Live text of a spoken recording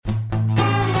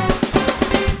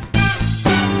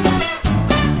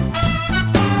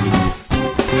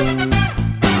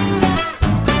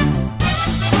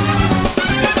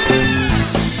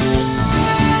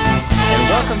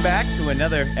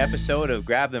episode of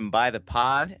Grab Them by the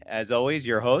Pod. As always,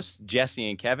 your hosts, Jesse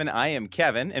and Kevin. I am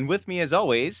Kevin, and with me, as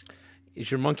always,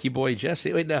 is your monkey boy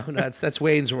Jesse. Wait, no, that's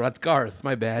Wayne's World. That's Garth.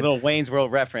 My bad. Little Wayne's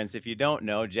World reference. If you don't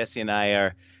know, Jesse and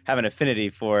I have an affinity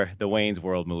for the Wayne's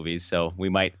World movies, so we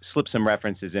might slip some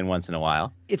references in once in a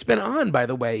while. It's been on, by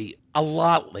the way, a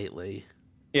lot lately.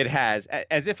 It has,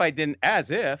 as if I didn't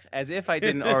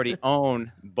already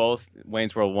own both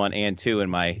Wayne's World 1 and 2 in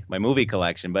my movie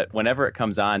collection. But whenever it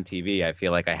comes on TV, I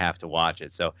feel like I have to watch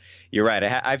it. So you're right.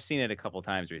 I've seen it a couple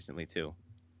times recently too.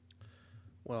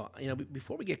 Well,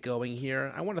 before we get going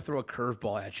here, I want to throw a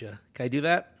curveball at you. Can I do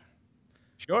that?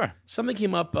 Sure. Something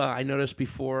came up I noticed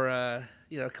before, a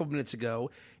couple minutes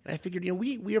ago, and I figured,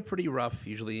 we are pretty rough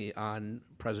usually on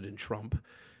President Trump.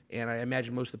 And I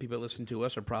imagine most of the people that listen to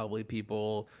us are probably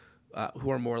people who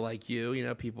are more like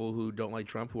you, people who don't like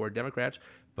Trump, who are Democrats.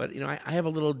 But, I have a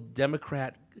little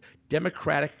Democratic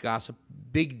gossip,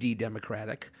 big D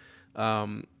Democratic.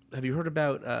 Have you heard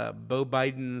about Beau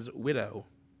Biden's widow?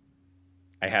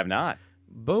 I have not.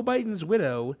 Beau Biden's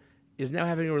widow is now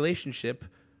having a relationship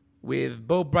with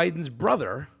Beau Biden's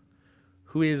brother,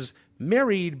 who is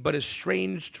married but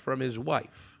estranged from his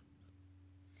wife.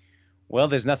 Well,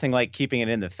 there's nothing like keeping it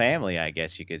in the family, I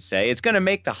guess you could say. It's going to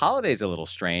make the holidays a little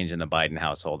strange in the Biden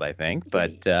household, I think.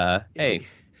 But, hey.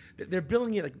 They're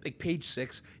billing it, like Page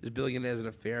Six is billing it as an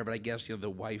affair, but I guess, the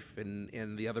wife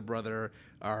and the other brother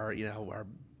are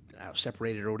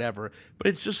separated or whatever. But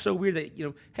it's just so weird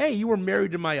that, hey, you were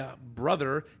married to my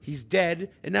brother, he's dead,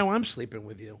 and now I'm sleeping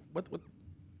with you. What?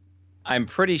 I'm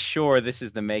pretty sure this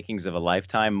is the makings of a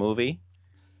Lifetime movie.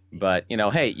 But,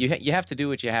 hey, you have to do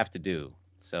what you have to do.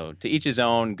 So to each his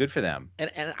own, good for them.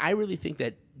 And I really think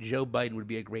that Joe Biden would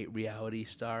be a great reality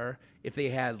star if they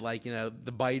had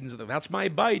the Bidens. That's my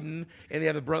Biden, and they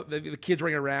have the kids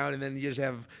running around, and then you just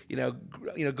have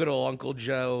good old Uncle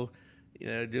Joe,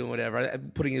 doing whatever,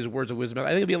 putting his words of wisdom out. I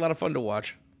think it'd be a lot of fun to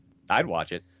watch. I'd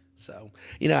watch it. So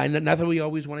not that we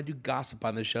always want to do gossip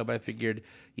on this show, but I figured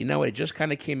what, it just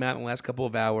kind of came out in the last couple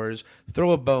of hours.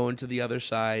 Throw a bone to the other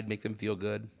side, make them feel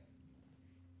good.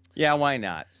 Yeah, why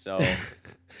not? So,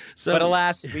 but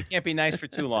alas, we can't be nice for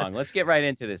too long. Let's get right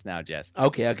into this now, Jess.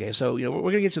 Okay. So, we're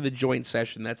going to get to the joint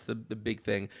session. That's the big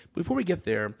thing. Before we get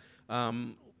there, I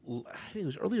think it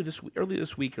was earlier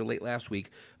this week or late last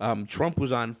week, Trump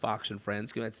was on Fox and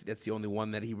Friends. That's the only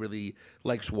one that he really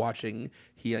likes watching.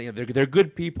 They're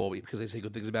good people because they say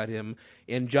good things about him.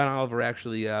 And John Oliver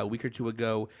actually a week or two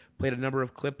ago played a number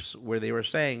of clips where they were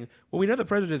saying, well, we know the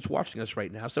president's watching us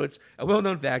right now, so it's a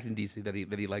well-known fact in D.C. that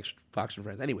he likes Fox and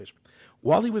Friends. Anyways,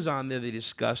 while he was on there, they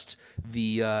discussed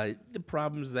the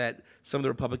problems that some of the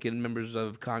Republican members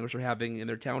of Congress are having in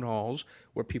their town halls,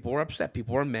 where people are upset,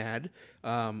 people are mad.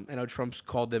 I know Trump's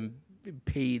called them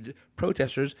paid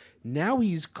protesters. Now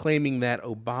he's claiming that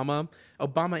Obama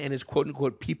and his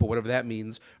quote-unquote people, whatever that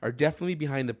means, are definitely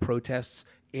behind the protests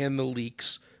and the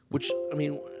leaks, which, I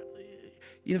mean,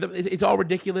 it's all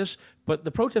ridiculous, but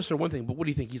the protests are one thing. But what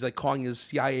do you think? He's calling his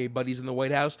CIA buddies in the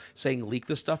White House saying, leak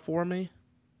the stuff for me?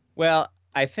 Well,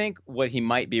 I think what he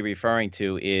might be referring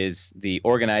to is the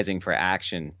Organizing for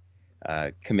Action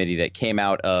committee that came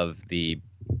out of the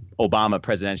Obama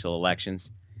presidential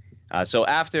elections. So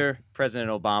after President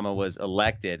Obama was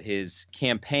elected, his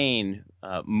campaign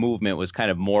movement was kind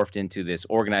of morphed into this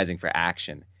Organizing for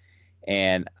Action.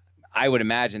 And I would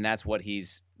imagine that's what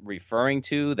he's referring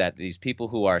to, that these people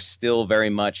who are still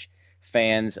very much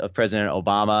fans of President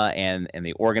Obama and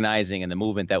the organizing and the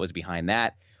movement that was behind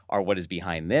that are what is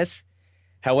behind this.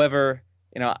 However,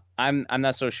 I'm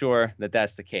not so sure that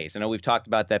that's the case. I know we've talked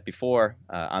about that before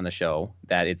on the show,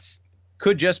 that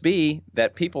could just be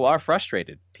that people are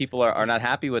frustrated. People are not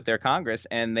happy with their Congress,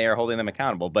 and they are holding them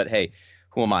accountable. But hey,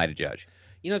 who am I to judge?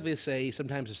 They say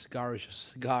sometimes a cigar is just a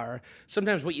cigar.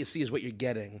 Sometimes what you see is what you're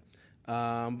getting.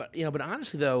 But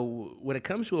honestly, though, when it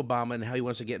comes to Obama and how he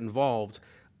wants to get involved,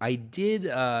 I did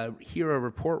hear a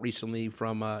report recently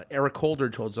from Eric Holder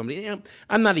told somebody.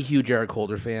 I'm not a huge Eric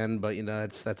Holder fan, but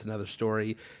that's another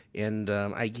story. And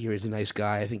I hear he's a nice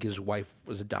guy. I think his wife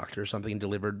was a doctor or something and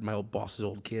delivered my old boss's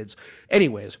old kids.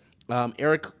 Anyways,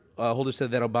 Eric Holder said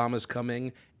that Obama's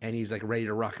coming and he's ready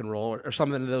to rock and roll or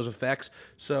something to those effects.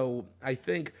 So I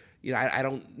think. I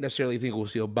don't necessarily think we'll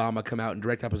see Obama come out in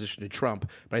direct opposition to Trump,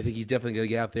 but I think he's definitely going to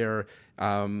get out there.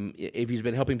 If he's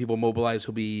been helping people mobilize,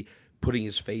 he'll be putting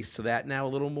his face to that now a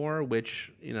little more,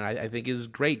 which I think is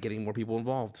great, getting more people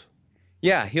involved.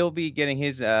 Yeah, he'll be getting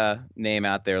his name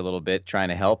out there a little bit, trying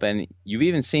to help. And you've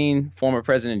even seen former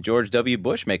President George W.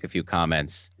 Bush make a few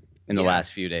comments in the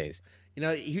last few days.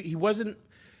 He wasn't.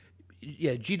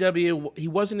 Yeah, GW, he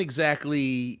wasn't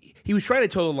exactly. He was trying to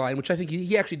toe the line, which I think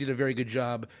he actually did a very good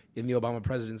job in the Obama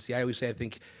presidency. I always say, I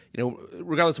think,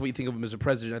 regardless of what you think of him as a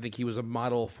president, I think he was a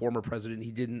model former president. He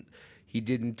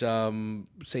didn't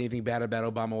say anything bad about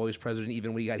Obama while he was president,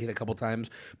 even when he got hit a couple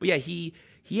times. But yeah, he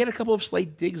had a couple of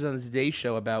slight digs on his Today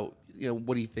Show about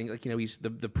what do you think? Like he's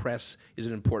the press is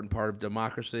an important part of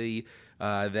democracy.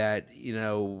 That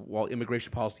while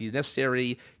immigration policy is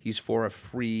necessary, he's for a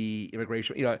free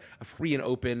immigration, a free and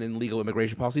open and legal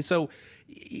immigration policy. So,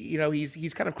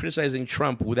 he's kind of criticizing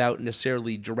Trump without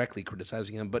necessarily directly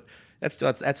criticizing him. But that's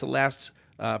the last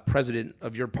president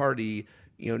of your party,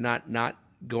 not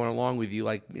going along with you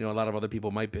like a lot of other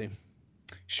people might be.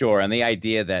 Sure, and the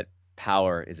idea that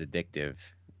power is addictive,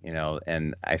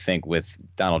 and I think with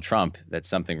Donald Trump, that's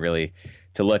something really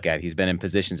to look at. He's been in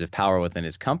positions of power within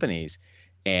his companies,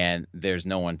 and there's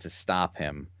no one to stop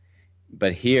him.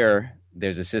 But here,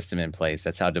 there's a system in place.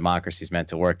 That's how democracy is meant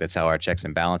to work. That's how our checks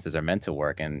and balances are meant to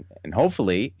work. And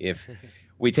hopefully, if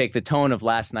we take the tone of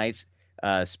last night's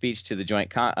speech to the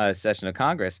joint session of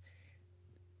Congress,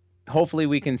 hopefully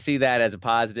we can see that as a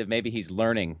positive. Maybe he's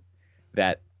learning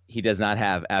that he does not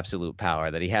have absolute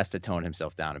power, that he has to tone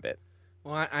himself down a bit.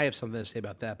 Well, I have something to say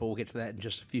about that, but we'll get to that in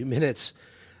just a few minutes.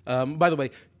 By the way,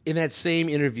 in that same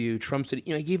interview, Trump said,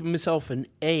 he gave himself an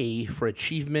A for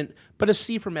achievement, but a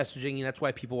C for messaging, and that's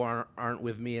why people aren't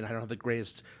with me, and I don't have the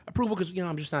greatest approval because,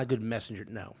 I'm just not a good messenger.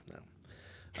 No.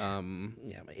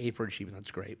 Yeah, A for achievement,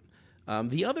 that's great.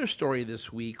 The other story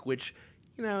this week, which,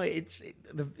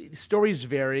 the stories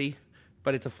vary,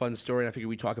 but it's a fun story, and I figure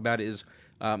we talk about it, is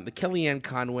the Kellyanne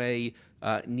Conway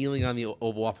kneeling on the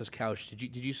Oval Office couch.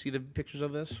 Did you see the pictures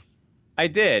of this? I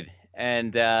did,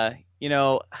 and I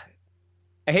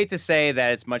hate to say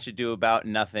that it's much ado about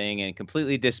nothing and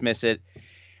completely dismiss it.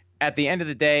 At the end of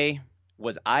the day,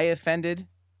 was I offended?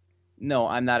 No,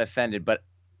 I'm not offended, but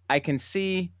I can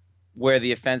see where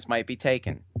the offense might be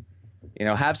taken.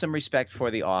 Have some respect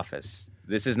for the office.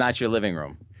 This is not your living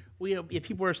room. Well,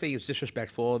 people were saying it's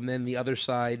disrespectful, and then the other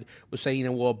side was saying,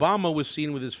 Obama was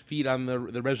seen with his feet on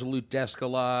the Resolute desk a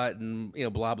lot, and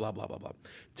blah blah blah blah blah.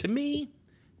 To me,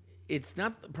 it's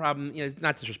not the problem. It's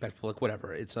not disrespectful. Like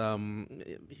whatever. It's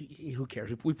who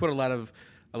cares? We put a lot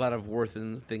of worth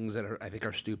in things that I think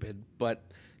are stupid, but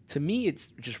to me, it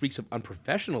just reeks of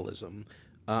unprofessionalism.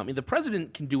 The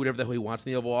president can do whatever the hell he wants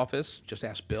in the Oval Office. Just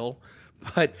ask Bill.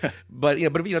 But if the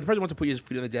president wants to put his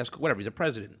feet on the desk, whatever. He's a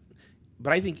president.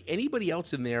 But I think anybody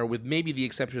else in there, with maybe the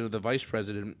exception of the vice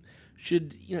president,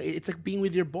 should, it's like being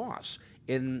with your boss.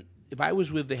 And if I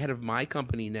was with the head of my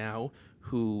company now,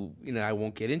 who, I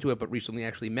won't get into it, but recently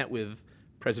actually met with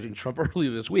President Trump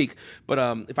earlier this week. But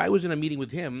if I was in a meeting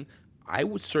with him, I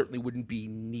certainly wouldn't be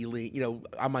kneeling,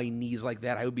 on my knees like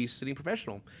that. I would be sitting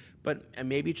professional. But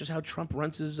maybe it's just how Trump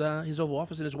runs his Oval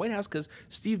Office in his White House, because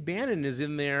Steve Bannon is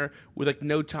in there with like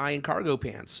no tie and cargo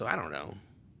pants. So I don't know.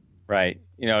 Right.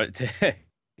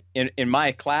 In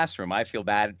my classroom, I feel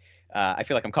bad. I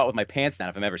feel like I'm caught with my pants down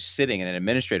if I'm ever sitting and an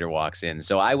administrator walks in.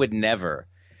 So I would never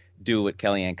do what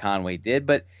Kellyanne Conway did.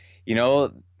 But,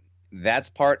 that's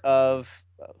part of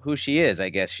who she is, I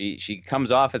guess. She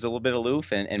comes off as a little bit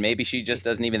aloof, and maybe she just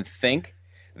doesn't even think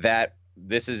that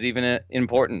this is even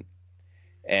important.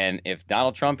 And if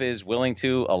Donald Trump is willing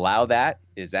to allow that,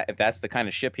 if that's the kind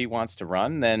of ship he wants to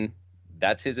run, then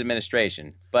that's his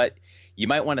administration. But you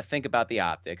might want to think about the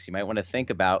optics. You might want to think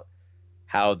about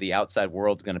how the outside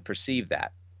world's going to perceive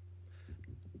that.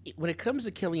 When it comes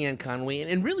to Kellyanne Conway,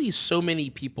 and really so many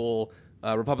people,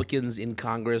 Republicans in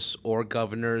Congress or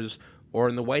governors or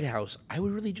in the White House, I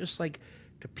would really just like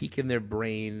to peek in their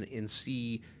brain and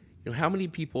see, how many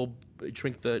people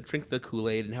drink the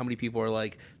Kool-Aid, and how many people are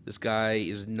like, this guy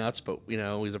is nuts, but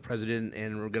he's a president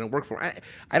and we're going to work for him.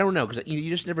 I don't know, because you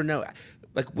just never know.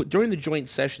 Like during the joint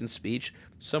session speech,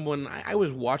 I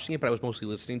was watching it, but I was mostly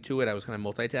listening to it. I was kind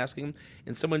of multitasking,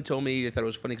 and someone told me they thought it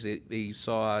was funny because they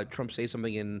saw Trump say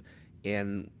something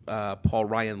and Paul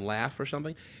Ryan laugh or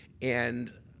something.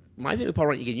 And my thing with Paul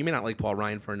Ryan, again, you may not like Paul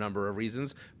Ryan for a number of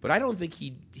reasons, but I don't think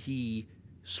he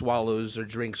swallows or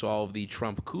drinks all of the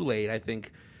Trump Kool-Aid. I don't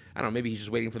know, maybe he's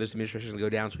just waiting for this administration to go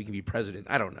down so he can be president.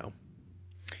 I don't know.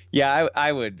 Yeah,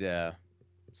 I would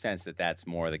sense that that's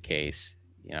more the case.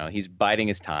 He's biding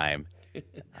his time,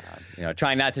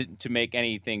 trying not to make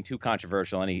anything too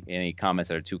controversial, any comments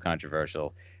that are too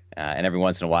controversial. And every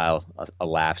once in a while, a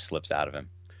laugh slips out of him.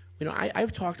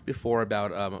 I've talked before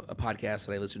about a podcast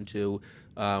that I listened to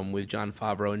with John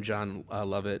Favreau and John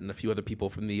Lovett and a few other people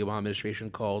from the Obama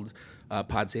administration called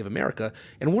Pod Save America.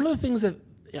 And one of the things that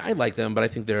I like them, but I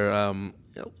think they're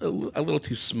a little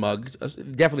too smug,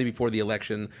 definitely before the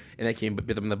election, and that came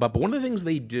bit them in the butt. But one of the things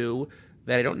they do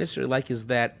that I don't necessarily like is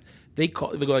that they go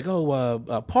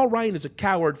like, Paul Ryan is a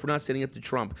coward for not standing up to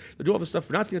Trump. They do all this stuff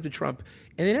for not standing up to Trump,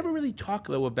 and they never really talk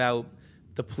though about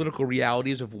the political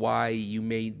realities of why you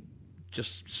may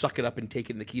just suck it up and take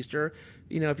it in the keister.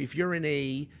 If you're in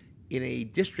a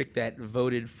district that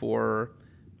voted for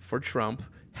Trump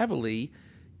heavily,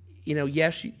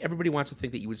 yes, everybody wants to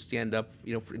think that you would stand up,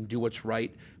 and do what's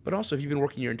right. But also, if you've been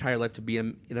working your entire life to be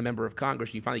a member of Congress,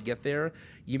 and you finally get there,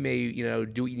 you may,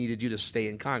 do what you need to do to stay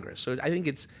in Congress. So I think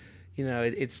it's,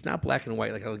 it's not black and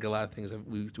white like a lot of things that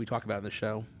we talk about in the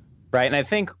show. Right. And I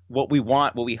think what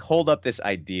we hold up this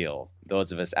ideal,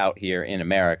 those of us out here in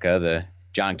America, the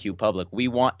John Q. public, we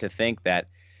want to think that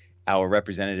our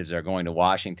representatives are going to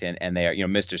Washington and they are,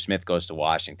 Mr. Smith goes to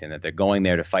Washington, that they're going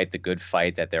there to fight the good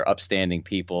fight, that they're upstanding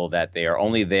people, that they are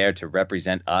only there to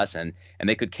represent us, and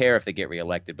they could care if they get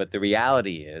reelected. But the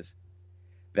reality is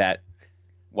that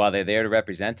while they're there to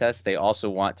represent us, they also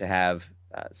want to have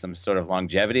some sort of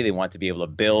longevity. They want to be able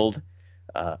to build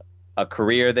a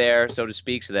career there, so to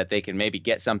speak, so that they can maybe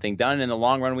get something done. In the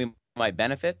long run, we might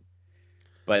benefit,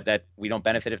 but that we don't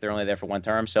benefit if they're only there for one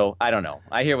term. So I don't know.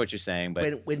 I hear what you're saying,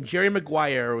 but when Jerry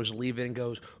Maguire was leaving and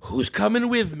goes, "Who's coming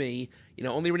with me?"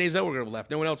 Only Renee Zellweger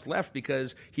left. No one else left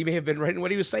because he may have been right in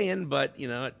what he was saying, but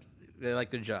they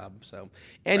like their job. So,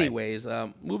 anyways,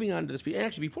 right. Moving on to the speech. And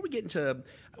actually, before we get into,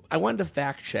 I wanted to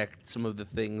fact check some of the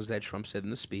things that Trump said in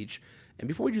the speech. And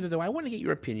before we do that, though, I want to get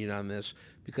your opinion on this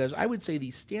because I would say the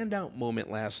standout moment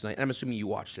last night. I'm assuming you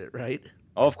watched it, right?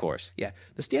 Oh, of course. Yeah.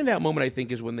 The standout moment, I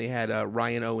think, is when they had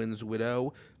Ryan Owen's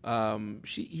widow.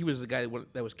 He was the guy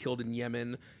that was killed in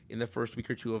Yemen in the first week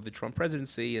or two of the Trump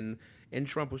presidency, and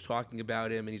Trump was talking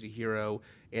about him, and he's a hero.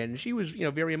 And she was,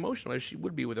 very emotional, as she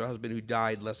would be with her husband who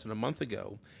died less than a month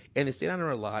ago. And they stayed on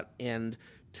her a lot. And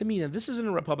to me, now, this isn't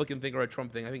a Republican thing or a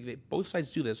Trump thing. I think both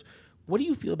sides do this. What do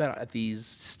you feel about at these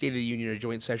State of the Union or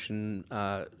joint session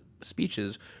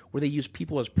speeches where they use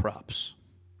people as props?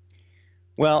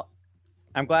 Well,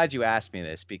 I'm glad you asked me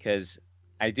this because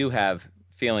I do have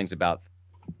feelings about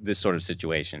this sort of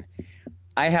situation.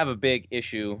 I have a big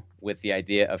issue with the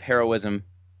idea of heroism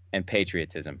and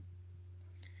patriotism.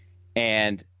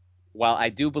 And while I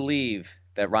do believe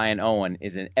that Ryan Owen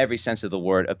is in every sense of the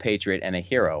word a patriot and a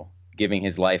hero, giving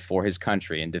his life for his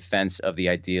country in defense of the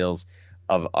ideals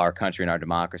of our country and our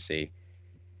democracy,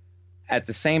 at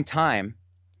the same time,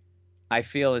 I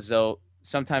feel as though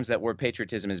sometimes that word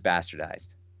patriotism is bastardized.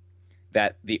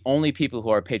 That the only people who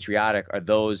are patriotic are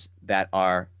those that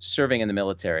are serving in the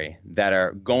military, that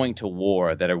are going to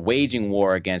war, that are waging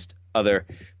war against other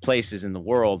places in the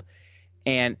world.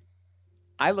 And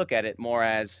I look at it more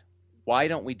as, why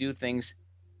don't we do things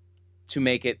to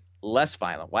make it less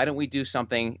violent? Why don't we do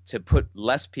something to put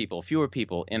fewer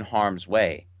people in harm's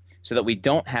way so that we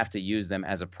don't have to use them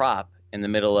as a prop in the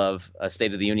middle of a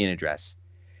State of the Union address?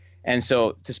 And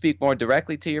so to speak more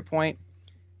directly to your point,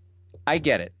 I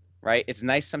get it. Right? It's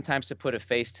nice sometimes to put a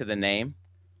face to the name,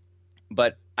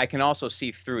 but I can also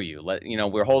see through you.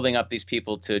 We're holding up these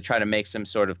people to try to make some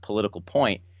sort of political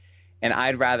point, and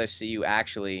I'd rather see you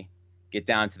actually get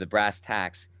down to the brass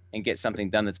tacks and get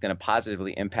something done that's going to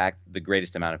positively impact the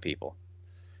greatest amount of people.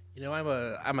 I'm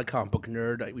a comic book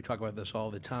nerd. We talk about this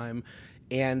all the time,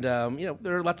 and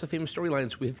there are lots of famous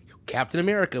storylines with Captain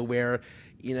America where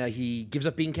he gives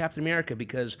up being Captain America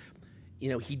because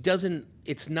he doesn't.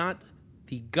 It's not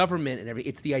the government and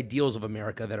it's the ideals of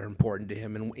America that are important to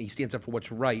him, and he stands up for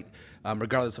what's right,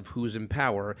 regardless of who's in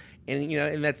power.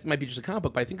 And that might be just a comic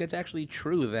book, but I think that's actually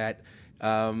true that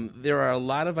there are a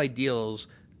lot of ideals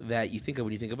that you think of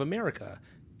when you think of America.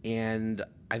 And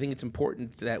I think it's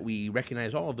important that we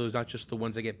recognize all of those, not just the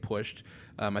ones that get pushed.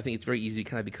 I think it's very easy to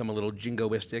kind of become a little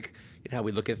jingoistic in how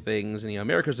we look at things. And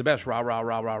America's the best, rah rah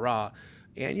rah rah rah.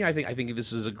 And I think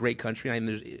this is a great country.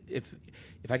 And if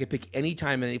I could pick any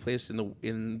time and any place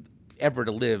in ever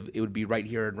to live, it would be right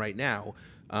here and right now.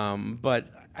 But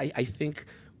I think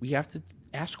we have to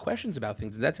ask questions about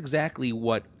things. And that's exactly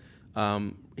what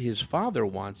his father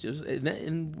wants.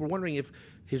 And we're wondering if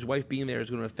his wife being there is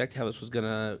going to affect how this was going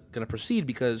to proceed,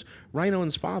 because Ryan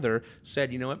Owen's father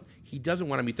said, he doesn't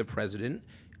want to meet the president.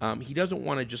 He doesn't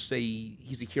want to just say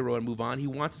he's a hero and move on. He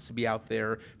wants us to be out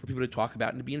there for people to talk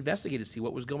about and to be investigated, to see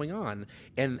what was going on.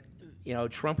 And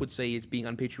Trump would say it's being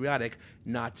unpatriotic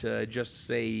not to just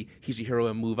say he's a hero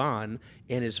and move on.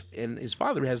 And his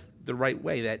father has the right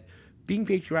way, that being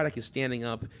patriotic is standing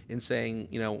up and saying,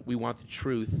 we want the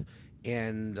truth,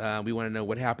 and we want to know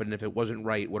what happened. If it wasn't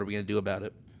right, what are we going to do about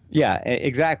it? Yeah,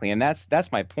 exactly. And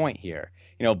that's my point here.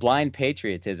 Blind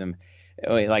patriotism,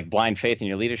 like blind faith in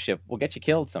your leadership will get you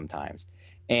killed sometimes.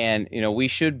 And, we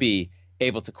should be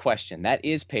able to question. That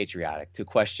is patriotic, to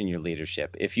question your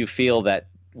leadership. If you feel that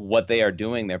what they are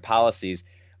doing, their policies,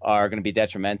 are going to be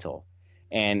detrimental.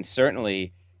 And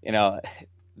certainly, the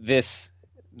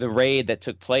raid that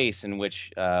took place in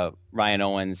which Ryan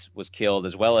Owens was killed,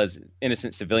 as well as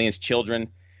innocent civilians, children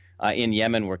in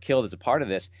Yemen were killed as a part of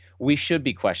this, we should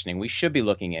be questioning. We should be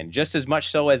looking in, just as much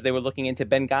so as they were looking into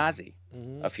Benghazi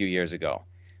a few years ago.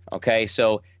 Okay,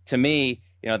 so to me,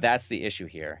 that's the issue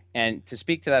here. And to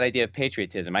speak to that idea of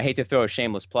patriotism, I hate to throw a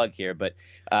shameless plug here, but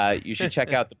you should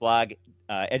check out the blog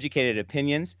Educated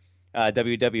Opinions,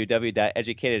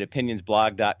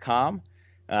 www.educatedopinionsblog.com,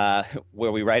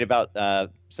 where we write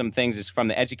about some things from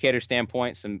the educator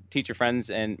standpoint. Some teacher friends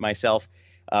and myself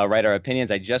write our opinions.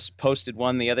 I just posted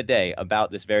one the other day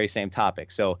about this very same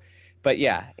topic. So, but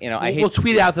yeah, we'll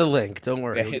tweet out the link. Don't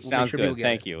worry. It sounds good.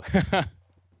 Thank you.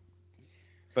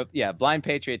 But yeah, blind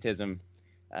patriotism,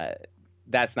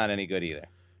 that's not any good either.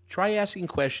 Try asking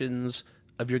questions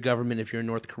of your government if you're in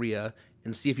North Korea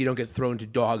and see if you don't get thrown to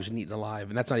dogs and eaten alive.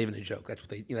 And that's not even a joke.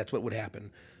 That's what would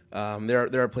happen.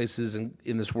 There are places in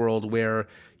this world where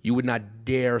you would not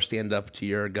dare stand up to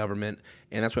your government,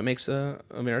 and that's what makes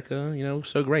America,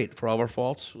 so great. For all of our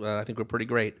faults, I think we're pretty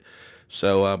great.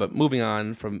 So, but moving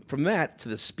on from that to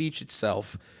the speech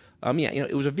itself,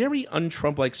 it was a very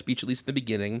un-Trump-like speech, at least in the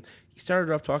beginning. He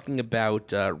started off talking about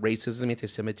racism,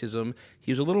 anti-Semitism.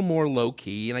 He was a little more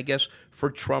low-key, and I guess for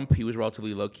Trump, he was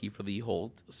relatively low-key for the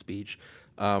whole speech.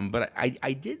 But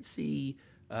I did see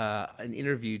an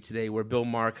interview today where Bill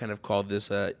Maher kind of called this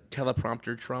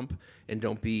teleprompter Trump, and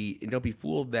don't be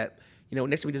fooled that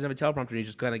next time he doesn't have a teleprompter and he's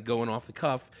just kind of going off the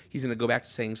cuff, he's going to go back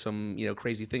to saying some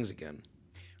crazy things again.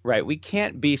 Right. We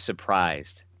can't be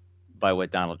surprised by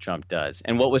what Donald Trump does.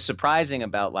 And what was surprising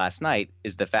about last night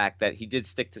is the fact that he did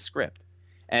stick to script.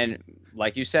 And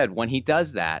like you said, when he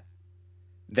does that,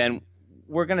 then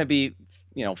we're going to be,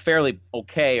 fairly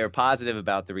okay or positive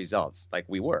about the results, like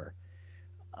we were.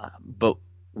 But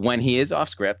when he is off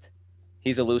script,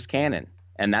 he's a loose cannon.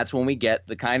 And that's when we get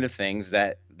the kind of things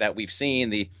that we've seen,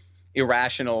 the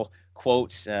irrational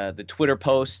quotes, the Twitter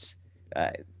posts.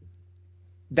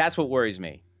 That's what worries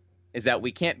me, is that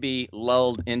we can't be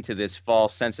lulled into this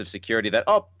false sense of security that,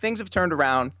 things have turned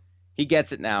around. He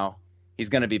gets it now. He's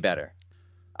going to be better.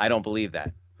 I don't believe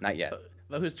that. Not yet.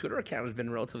 Though his Twitter account has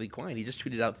been relatively quiet. He just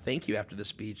tweeted out thank you after the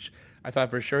speech. I thought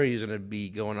for sure he was going to be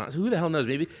going on. So who the hell knows?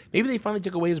 Maybe they finally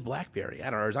took away his BlackBerry. I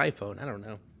don't know, or his iPhone. I don't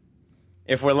know.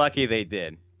 If we're lucky, they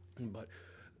did. But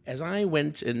as I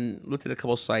went and looked at a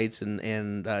couple sites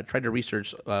and tried to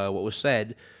research what was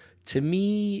said, to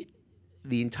me,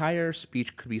 the entire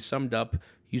speech could be summed up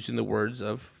using the words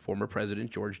of former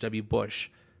President George W. Bush.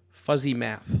 Fuzzy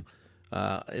math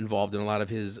involved in a lot of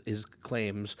his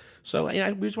claims. So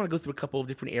we just want to go through a couple of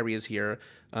different areas here,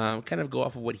 kind of go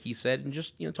off of what he said and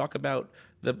just talk about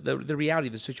the reality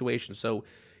of the situation. So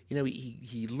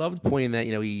he loved pointing that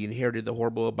he inherited the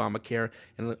horrible Obamacare,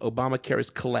 and Obamacare is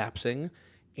collapsing.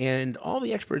 And all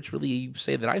the experts really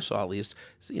say, that I saw at least,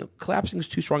 collapsing is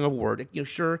too strong of a word.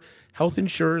 Sure, health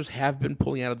insurers have been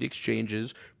pulling out of the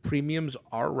exchanges. Premiums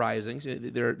are rising.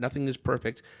 Nothing is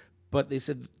perfect. But they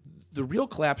said the real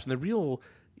collapse and the real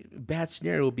bad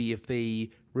scenario will be if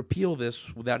they repeal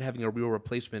this without having a real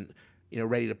replacement,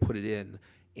 ready to put it in.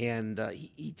 And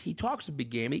he talks a big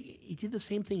game. He did the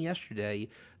same thing yesterday,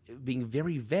 being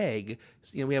very vague.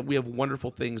 We have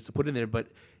wonderful things to put in there, but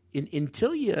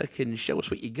until you can show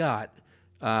us what you got,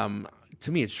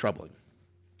 to me, it's troubling.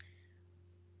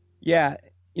 Yeah.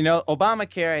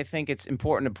 Obamacare, I think it's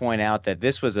important to point out that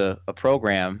this was a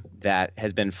program that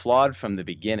has been flawed from the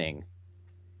beginning,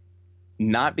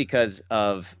 not because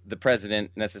of the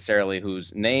president necessarily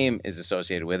whose name is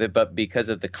associated with it, but because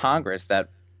of the Congress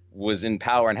that was in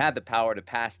power and had the power to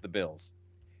pass the bills.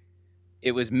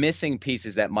 It was missing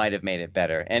pieces that might have made it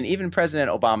better. And even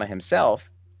President Obama himself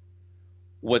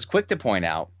was quick to point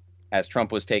out, as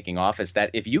Trump was taking office, that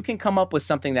if you can come up with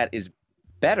something that is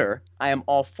better, I am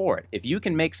all for it. If you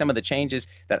can make some of the changes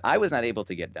that I was not able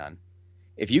to get done,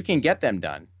 if you can get them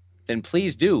done, then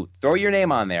please do. Throw your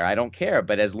name on there. I don't care.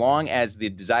 But as long as the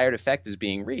desired effect is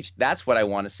being reached, that's what I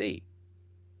want to see.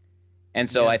 And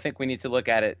so I think we need to look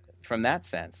at it from that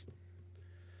sense.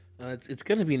 It's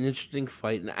going to be an interesting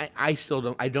fight, and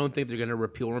I don't think they're going to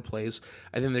repeal and replace.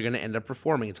 I think they're going to end up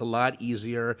reforming. It's a lot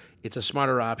easier. It's a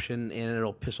smarter option, and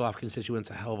it'll piss off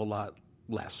constituents a hell of a lot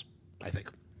less, I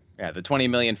think. Yeah, the 20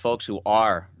 million folks who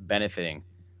are benefiting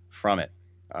from it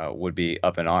would be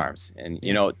up in arms. And,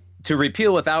 to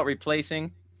repeal without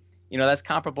replacing That's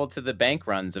comparable to the bank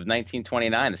runs of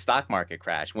 1929, the stock market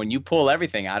crash. When you pull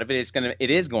everything out of it,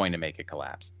 it is going to make it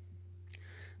collapse.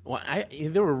 Well,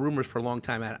 there were rumors for a long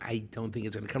time. I don't think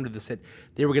it's going to come to this, that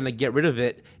they were going to get rid of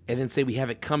it and then say we have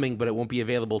it coming, but it won't be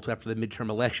available till after the midterm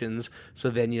elections.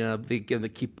 So then they're going to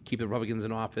keep the Republicans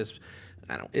in office.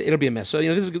 It'll be a mess. So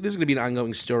this is going to be an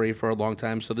ongoing story for a long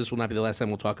time. So this will not be the last time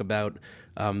we'll talk about.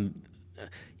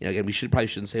 Again, we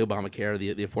shouldn't say Obamacare,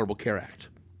 the Affordable Care Act.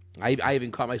 I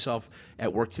even caught myself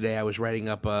at work today. I was writing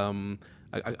up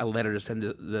a letter to send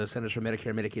to the Centers for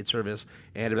Medicare and Medicaid Service,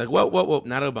 and they're like, whoa,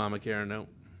 not Obamacare, no.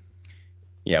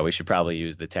 Yeah, we should probably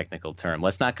use the technical term.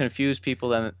 Let's not confuse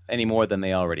people any more than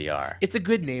they already are. It's a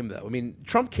good name, though. I mean,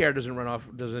 Trump Care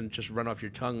doesn't just run off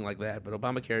your tongue like that, but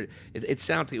Obamacare, it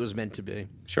sounds like it was meant to be.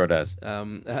 Sure does.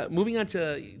 Moving on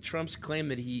to Trump's claim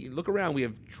that look around, we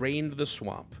have drained the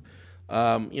swamp.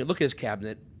 Look at his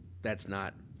cabinet. That's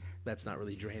not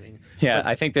really draining. Yeah,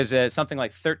 I think there's something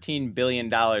like $13 billion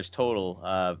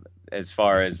total as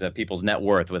far as people's net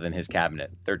worth within his cabinet.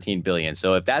 $13 billion.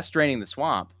 So if that's draining the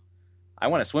swamp, I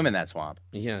want to swim in that swamp.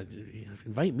 Yeah,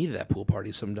 invite me to that pool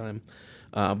party sometime.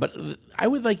 But I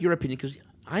would like your opinion, because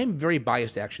I'm very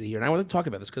biased actually here, and I want to talk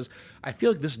about this because I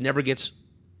feel like this never gets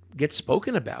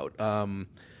spoken about.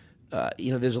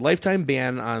 There's a lifetime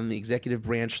ban on the executive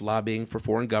branch lobbying for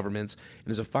foreign governments, and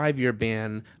there's a 5-year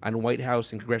ban on White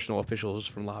House and congressional officials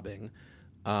from lobbying.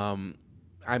 I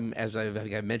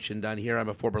think I mentioned on here, I'm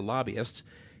a former lobbyist,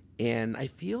 and I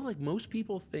feel like most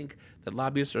people think that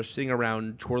lobbyists are sitting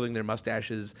around twirling their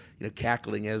mustaches,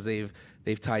 cackling as they've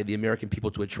tied the American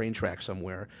people to a train track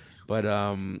somewhere. But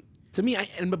to me,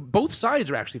 and both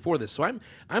sides are actually for this, so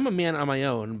I'm a man on my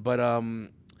own, but.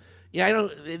 Yeah, I know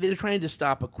they're trying to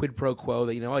stop a quid pro quo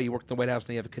that, you work in the White House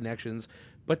and they have connections.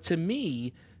 But to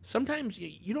me, sometimes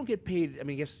you don't get paid. I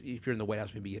mean, I guess if you're in the White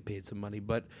House, maybe you get paid some money.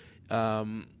 But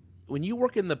when you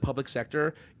work in the public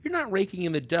sector, you're not raking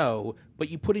in the dough, but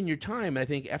you put in your time. And I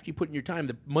think after you put in your time,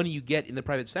 the money you get in the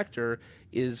private sector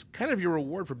is kind of your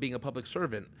reward for being a public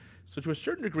servant. So to a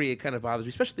certain degree, it kind of bothers me,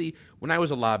 especially when I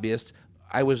was a lobbyist.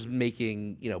 I was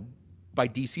making, by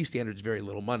DC standards, very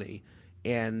little money.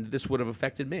 And this would have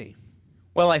affected me.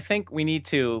 Well, I think we need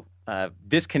to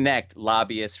disconnect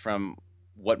lobbyists from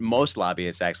what most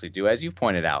lobbyists actually do, as you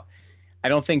pointed out. I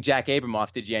don't think Jack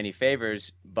Abramoff did you any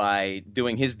favors by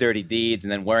doing his dirty deeds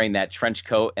and then wearing that trench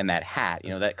coat and that hat.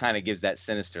 That kind of gives that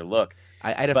sinister look.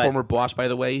 I had a former boss, by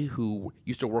the way, who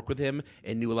used to work with him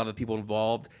and knew a lot of the people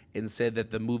involved, and said that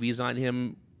the movies on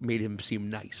him made him seem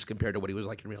nice compared to what he was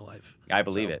like in real life. I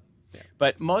believe it. Yeah.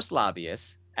 But most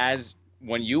lobbyists,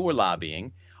 when you were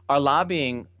lobbying, are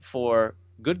lobbying for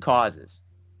good causes,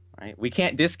 right? We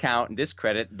can't discount and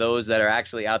discredit those that are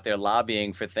actually out there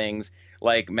lobbying for things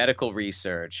like medical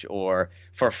research or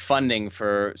for funding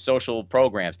for social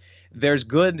programs. There's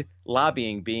good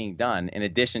lobbying being done in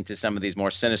addition to some of these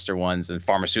more sinister ones and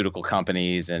pharmaceutical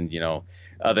companies and,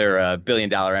 other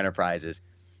billion-dollar enterprises.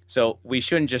 So we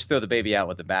shouldn't just throw the baby out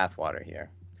with the bathwater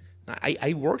here.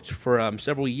 I worked for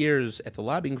several years at the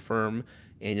lobbying firm,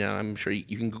 and I'm sure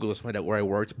you can Google this to find out where I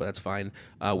worked, but that's fine,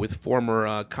 with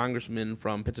former Congressman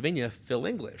from Pennsylvania, Phil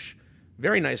English.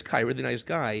 Very nice guy, really nice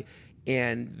guy.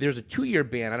 And there's a 2-year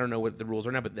ban. I don't know what the rules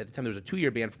are now, but at the time there was a 2-year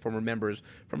ban for former members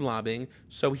from lobbying.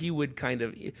 So he would kind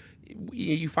of –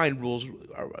 you find rules,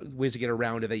 ways to get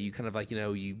around it that you kind of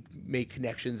you make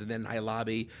connections and then I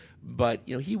lobby. But,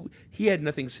 he had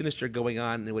nothing sinister going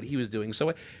on in what he was doing. So,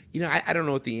 I don't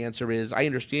know what the answer is. I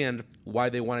understand why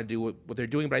they want to do what they're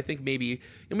doing, but I think maybe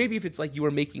if it's like you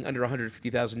were making under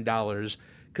 $150,000,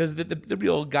 because the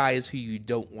real guys who you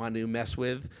don't want to mess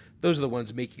with, those are the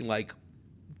ones making like –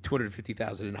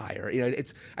 $250,000 and higher.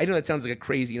 I know that sounds like a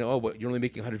crazy, you're only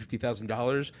making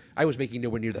 $150,000. I was making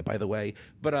nowhere near that, by the way.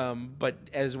 But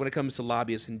as when it comes to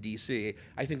lobbyists in DC,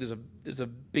 I think there's a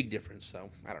big difference. So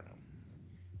I don't know.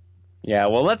 Yeah,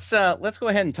 well, let's go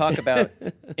ahead and talk about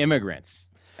immigrants.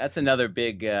 That's another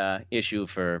big issue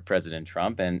for President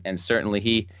Trump, and certainly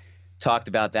he talked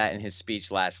about that in his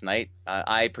speech last night.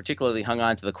 I particularly hung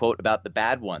on to the quote about the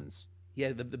bad ones.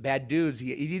 Yeah, the bad dudes.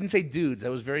 He didn't say dudes.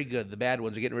 That was very good. The bad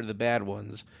ones. Are getting rid of the bad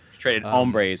ones. Traded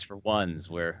hombres for ones.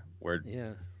 Yeah.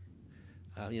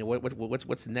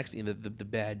 What's the next thing? The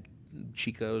bad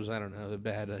Chicos. I don't know. The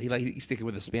bad. He's sticking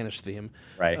with the Spanish theme.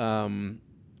 Right.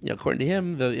 According to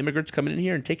him, the immigrants coming in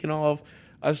here and taking all of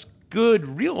us good,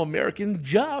 real American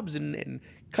jobs and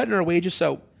cutting our wages.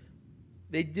 So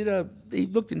they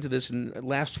looked into this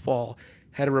last fall.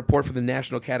 Had a report from the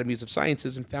National Academies of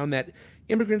Sciences and found that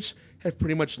immigrants have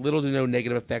pretty much little to no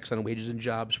negative effects on wages and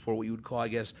jobs for what you would call, I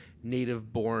guess,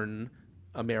 native-born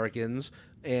Americans.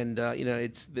 And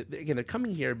they're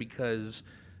coming here because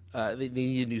they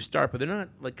need a new start, but they're not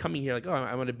like coming here like, oh,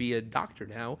 I'm going to be a doctor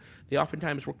now. They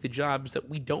oftentimes work the jobs that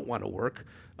we don't want to work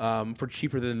for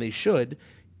cheaper than they should.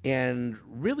 And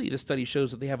really, the study shows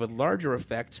that they have a larger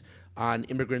effect on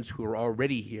immigrants who are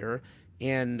already here.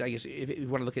 And I guess if you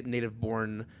want to look at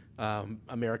native-born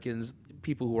Americans,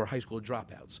 people who are high school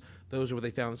dropouts, those are what they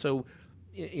found. So,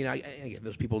 again,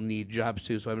 those people need jobs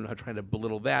too. So I'm not trying to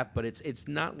belittle that, but it's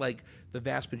not like the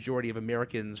vast majority of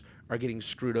Americans are getting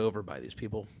screwed over by these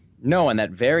people. No, and that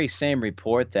very same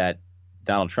report that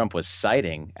Donald Trump was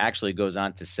citing actually goes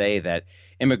on to say that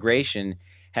immigration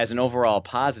has an overall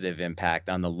positive impact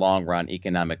on the long-run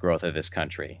economic growth of this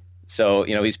country. So,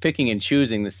 he's picking and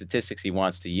choosing the statistics he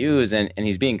wants to use, and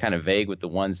he's being kind of vague with the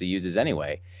ones he uses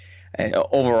anyway. And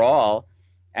overall,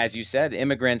 as you said,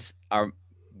 immigrants are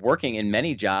working in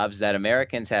many jobs that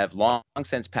Americans have long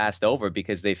since passed over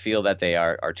because they feel that they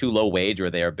are too low wage or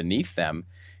they are beneath them.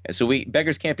 And so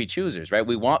beggars can't be choosers, right?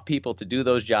 We want people to do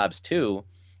those jobs too.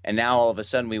 And now all of a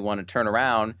sudden we want to turn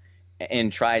around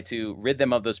and try to rid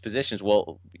them of those positions.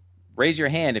 Well, raise your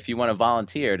hand if you want to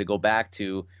volunteer to go back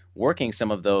to working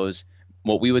some of those,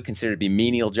 what we would consider to be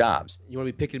menial jobs. You want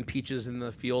to be picking peaches in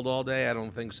the field all day? I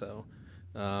don't think so.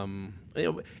 And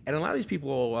a lot of these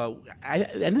people,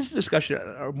 and this is a discussion,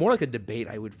 or more like a debate,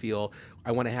 I would feel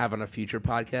I want to have on a future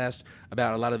podcast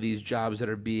about a lot of these jobs that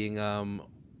are being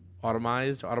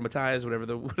automatized,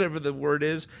 whatever the word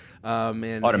is,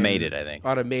 and automated. I think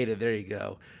automated. There you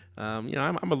go.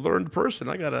 I'm a learned person.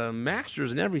 I got a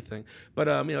master's in everything, but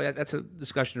that's a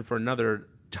discussion for another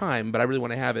time. But I really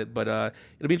want to have it. But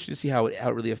it'll be interesting to see how it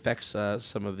really affects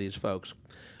some of these folks.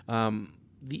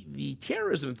 The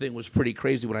terrorism thing was pretty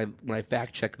crazy when I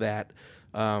fact checked that.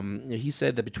 He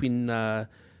said that between that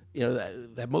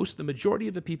the majority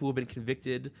of the people who have been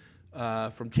convicted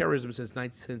from terrorism since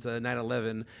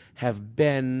 9/11 have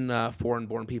been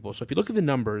foreign-born people. So if you look at the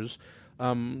numbers,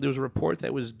 there was a report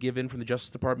that was given from the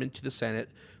Justice Department to the Senate,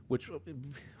 which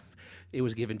it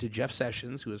was given to Jeff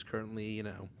Sessions, who is currently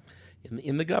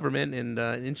in the government and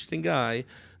an interesting guy.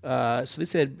 So they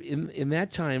said in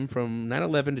that time from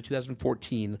 9/11 to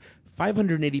 2014,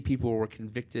 580 people were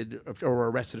convicted or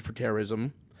arrested for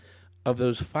terrorism. Of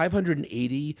those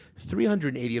 580,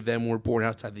 380 of them were born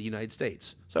outside the United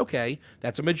States. So, okay,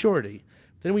 that's a majority.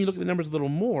 Then when you look at the numbers a little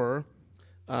more,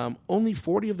 only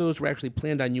 40 of those were actually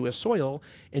planned on U.S. soil,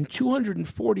 and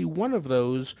 241 of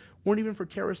those weren't even for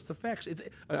terrorist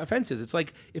offenses. It's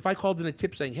like if I called in a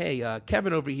tip saying, hey,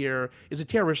 Kevin over here is a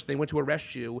terrorist, they went to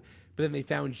arrest you, but then they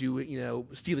found you,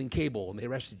 stealing cable, and they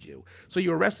arrested you. So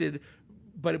you were arrested,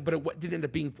 but it didn't end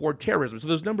up being for terrorism. So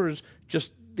those numbers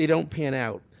they don't pan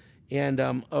out. And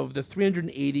of the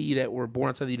 380 that were born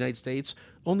outside the United States,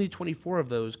 only 24 of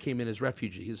those came in as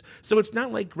refugees. So it's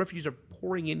not like refugees are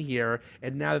pouring in here,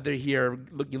 and now that they're here,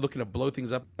 you're looking to blow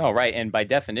things up. Oh, right. And by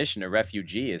definition, a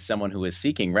refugee is someone who is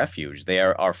seeking refuge. They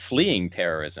are fleeing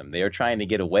terrorism. They are trying to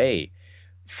get away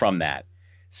from that.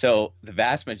 So the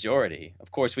vast majority,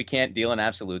 of course, we can't deal in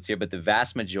absolutes here, but the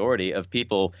vast majority of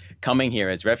people coming here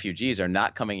as refugees are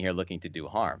not coming here looking to do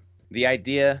harm. The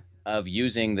idea of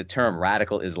using the term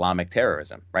radical Islamic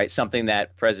terrorism, right? Something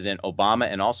that President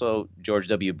Obama and also George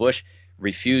W. Bush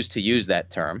refused to use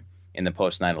that term in the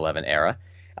post 9/11 era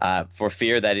for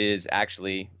fear that it is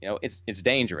actually, it's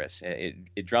dangerous.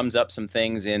 It drums up some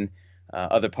things in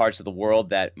other parts of the world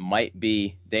that might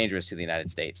be dangerous to the United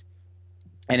States.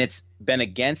 And it's been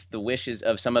against the wishes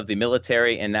of some of the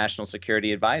military and national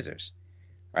security advisors,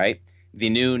 right?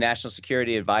 The new National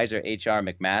Security Advisor, H.R.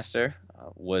 McMaster,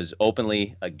 was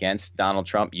openly against Donald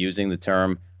Trump using the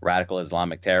term radical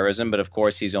Islamic terrorism. But of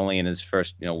course, he's only in his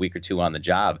first week or two on the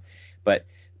job. But,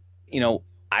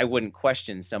 I wouldn't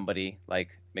question somebody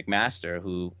like McMaster,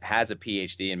 who has a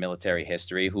PhD in military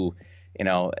history, who,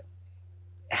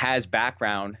 has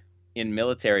background in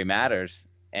military matters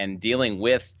and dealing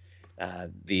with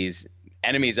these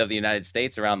enemies of the United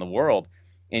States around the world,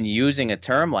 and using a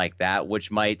term like that, which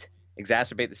might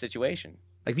exacerbate the situation.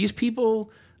 Like these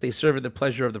people, they serve at the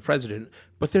pleasure of the president,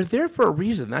 but they're there for a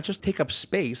reason, not just take up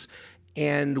space.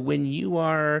 And when you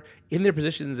are in their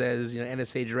positions as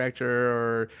NSA director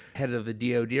or head of the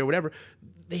DOD or whatever,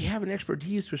 they have an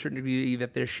expertise to a certain degree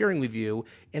that they're sharing with you,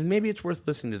 and maybe it's worth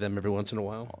listening to them every once in a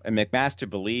while. And McMaster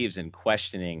believes in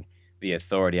questioning the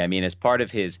authority. I mean, as part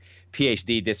of his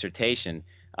PhD dissertation,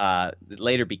 that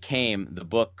later became the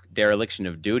book Dereliction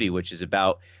of Duty, which is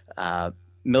about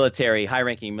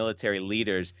high-ranking military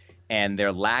leaders and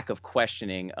their lack of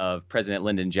questioning of President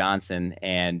Lyndon Johnson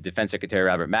and Defense Secretary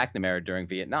Robert McNamara during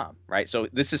Vietnam, right? So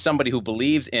this is somebody who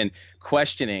believes in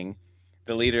questioning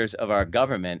the leaders of our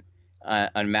government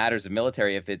on matters of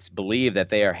military if it's believed that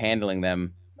they are handling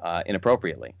them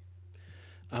inappropriately.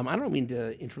 I don't mean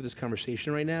to interrupt this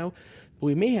conversation right now, but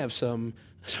we may have some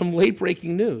late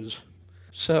breaking news.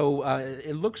 So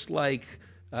it looks like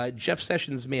Jeff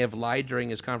Sessions may have lied during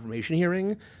his confirmation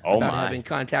hearing Oh about my. having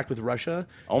contact with Russia.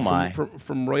 Oh my.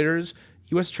 From Reuters,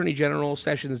 U.S. Attorney General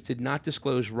Sessions did not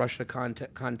disclose Russia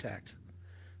contact.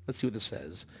 Let's see what this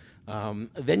says.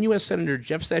 Then U.S. Senator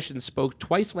Jeff Sessions spoke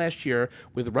twice last year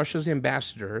with Russia's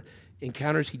ambassador,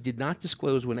 encounters he did not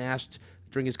disclose when asked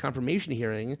during his confirmation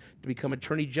hearing to become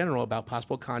Attorney General about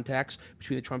possible contacts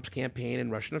between the Trump campaign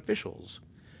and Russian officials.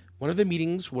 One of the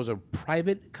meetings was a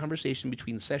private conversation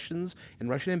between Sessions and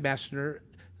Russian Ambassador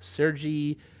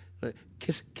Sergei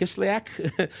Kislyak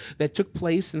that took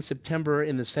place in September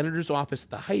in the senator's office at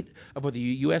the height of what the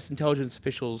U.S. intelligence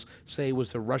officials say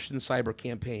was the Russian cyber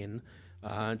campaign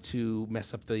to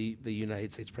mess up the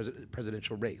United States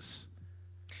presidential race.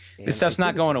 And This stuff's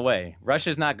not going away.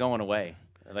 Russia's not going away.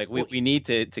 Like we need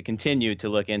to continue to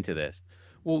look into this.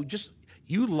 Well, just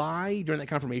you lie during that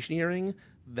confirmation hearing,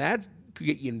 that could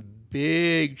get you in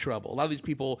big trouble. A lot of these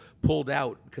people pulled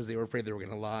out because they were afraid they were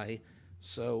going to lie.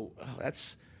 So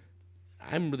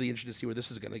I'm really interested to see where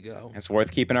this is going to go. It's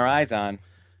worth keeping our eyes on.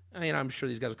 I mean, I'm sure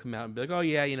these guys will come out and be like, "Oh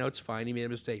yeah, it's fine. He made a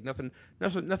mistake. Nothing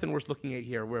worth looking at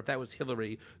here." Where if that was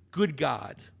Hillary, good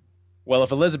God. Well,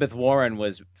 if Elizabeth Warren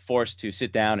was forced to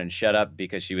sit down and shut up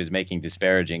because she was making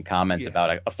disparaging comments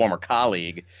about a former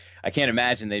colleague, I can't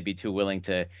imagine they'd be too willing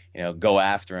to, go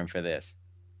after him for this.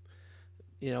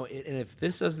 And if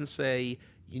this doesn't say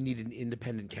you need an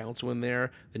independent counsel in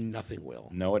there, then nothing will.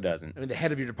 No, it doesn't. I mean, the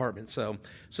head of your department. So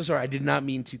sorry, I did not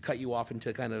mean to cut you off and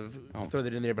to kind of throw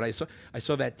that in there, but I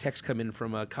saw that text come in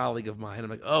from a colleague of mine.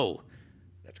 I'm like, oh,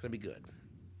 that's going to be good.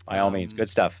 By all means, good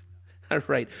stuff. All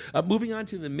right. Moving on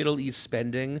to the Middle East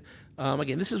spending.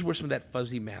 Again, this is where some of that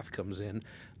fuzzy math comes in.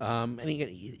 And again,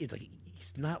 it's like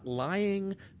he's not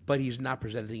lying, but he's not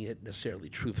presenting it necessarily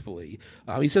truthfully.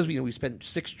 He says, we spent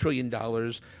 $6 trillion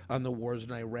on the wars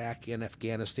in Iraq and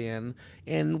Afghanistan.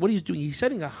 And what he's doing, he's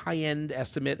setting a high-end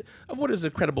estimate of what is a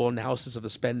credible analysis of the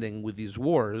spending with these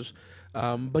wars.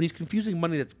 But he's confusing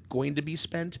money that's going to be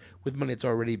spent with money that's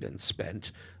already been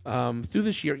spent. Through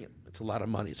this year, it's a lot of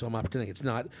money, so I'm not pretending it's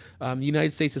not. The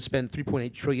United States has spent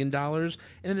 $3.8 trillion, and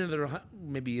then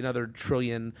maybe another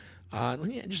trillion,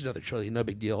 just another trillion, no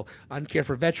big deal, on care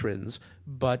for veterans.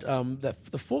 But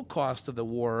the full cost of the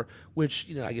war,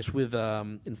 which I guess with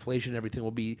inflation and everything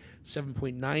will be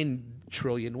 $7.9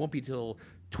 trillion, won't be till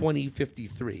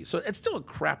 2053. So it's still a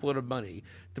crap load of money,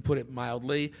 to put it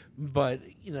mildly, but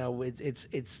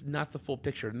it's not the full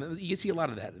picture. And you can see a lot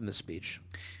of that in the speech.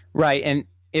 Right, and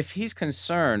if he's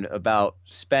concerned about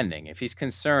spending, if he's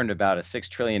concerned about a $6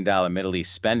 trillion Middle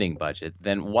East spending budget,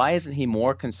 then why isn't he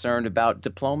more concerned about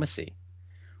diplomacy?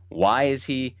 Why is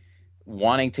he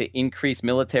wanting to increase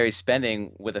military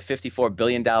spending with a $54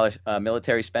 billion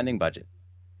military spending budget?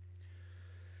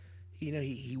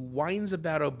 He whines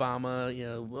about Obama.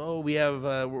 We have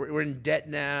we're in debt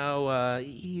now.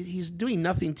 He's doing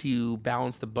nothing to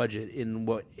balance the budget in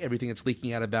everything that's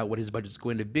leaking out about what his budget's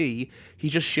going to be.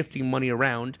 He's just shifting money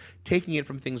around, taking it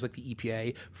from things like the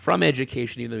EPA, from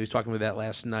education, even though he was talking about that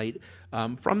last night,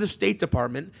 from the State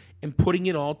Department, and putting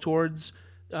it all towards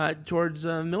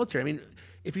military. I mean,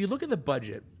 if you look at the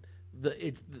budget,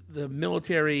 it's the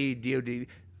military, DoD.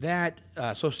 That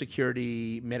Social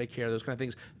Security, Medicare, those kind of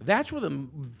things, that's where the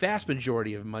vast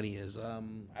majority of money is.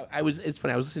 It's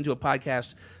funny. I was listening to a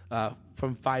podcast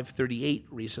from 538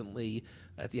 recently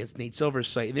at Nate Silver's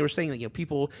site, and they were saying that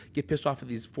people get pissed off at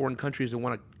these foreign countries and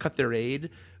want to cut their aid,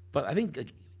 but I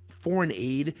think foreign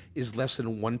aid is less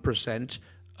than 1%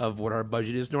 of what our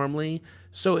budget is normally.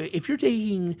 So if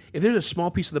there's a small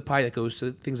piece of the pie that goes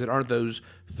to things that aren't those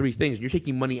three things, and you're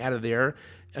taking money out of there,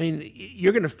 I mean,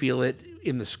 you're going to feel it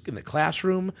in the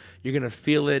classroom. You're going to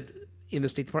feel it in the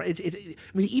State Department. The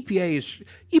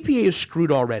EPA is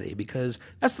screwed already because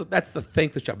that's the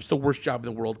thankless job. It's the worst job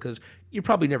in the world because you're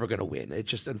probably never going to win.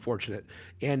 It's just unfortunate.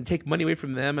 And take money away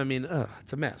from them, I mean,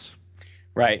 it's a mess.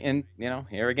 Right. And,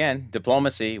 here again,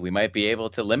 diplomacy, we might be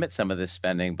able to limit some of this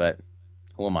spending, but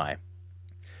who am I?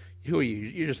 Who are you?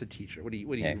 You're just a teacher. What do you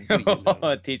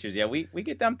know? Teachers, yeah, we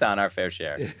get dumped on our fair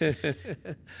share.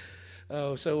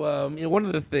 One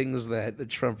of the things that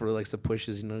Trump really likes to push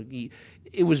is,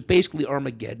 it was basically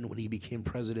Armageddon when he became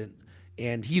president,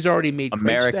 and he's already made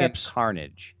American steps.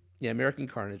 carnage. Yeah, American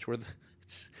carnage.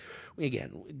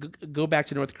 Again, go back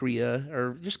to North Korea,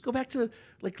 or just go back to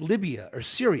like Libya or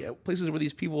Syria, places where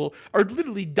these people are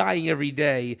literally dying every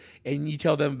day, and you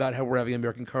tell them about how we're having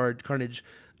American carnage.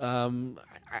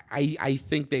 I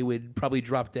think they would probably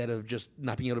drop dead of just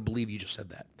not being able to believe you just said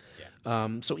that.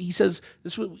 So he says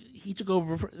he took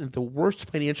over the worst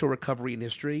financial recovery in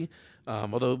history.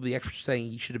 Although the experts are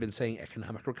saying he should have been saying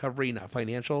economic recovery, not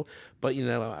financial. But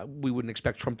we wouldn't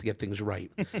expect Trump to get things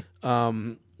right.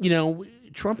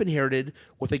 Trump inherited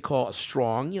what they call a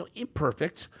strong,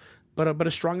 imperfect, but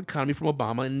a strong economy from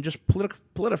Obama. And just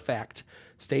PolitiFact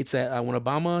states that when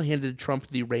Obama handed Trump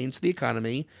the reins to the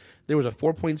economy, there was a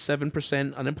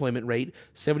 4.7% unemployment rate,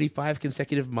 75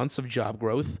 consecutive months of job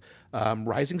growth,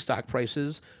 rising stock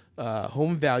prices,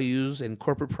 home values and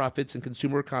corporate profits and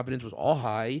consumer confidence was all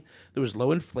high. There was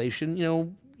low inflation.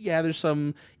 There's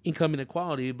some income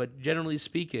inequality, but generally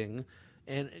speaking,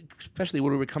 and especially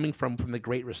where we were coming from the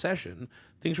Great Recession,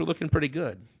 things were looking pretty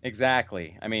good.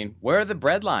 Exactly. I mean, where are the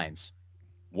breadlines?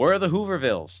 Where are the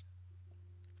Hoovervilles?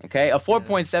 Okay, a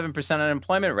 4.7%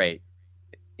 unemployment rate.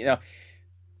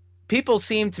 People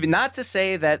seem to be, not to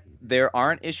say that there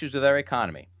aren't issues with our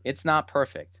economy. It's not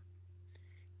perfect.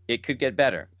 It could get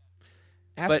better.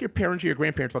 Ask your parents or your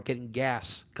grandparents about getting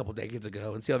gas a couple decades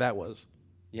ago and see how that was.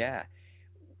 Yeah.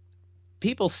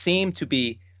 People seem to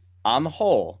be, on the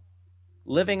whole,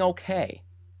 living okay,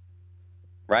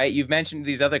 right? You've mentioned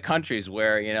these other countries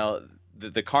where,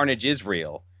 the carnage is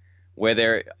real, where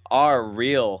there are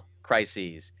real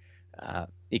crises,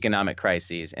 economic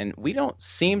crises, and we don't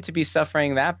seem to be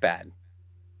suffering that bad.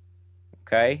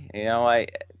 Okay?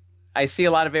 I see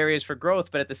a lot of areas for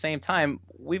growth, but at the same time,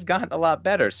 we've gotten a lot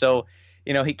better. So,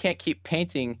 he can't keep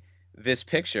painting this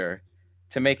picture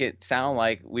to make it sound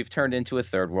like we've turned into a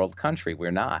third world country.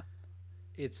 We're not.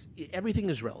 Everything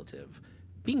is relative.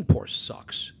 Being poor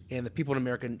sucks, and the people in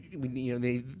America,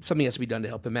 something has to be done to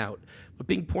help them out. But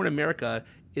being poor in America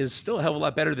is still a hell of a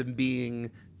lot better than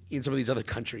being in some of these other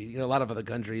countries, a lot of other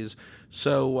countries.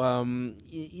 So, I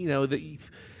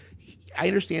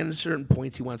understand certain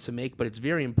points he wants to make, but it's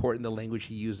very important the language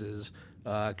he uses,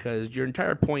 because your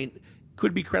entire point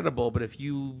could be credible, but if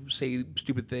you say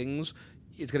stupid things,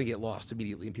 it's going to get lost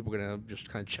immediately, and people are going to just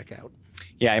kind of check out.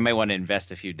 Yeah, you might want to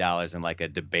invest a few dollars in like a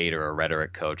debate or a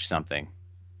rhetoric coach, something.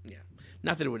 Yeah,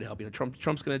 not that it would help.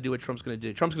 Trump's going to do what Trump's going to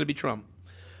do. Trump's going to be Trump.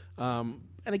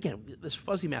 And again, this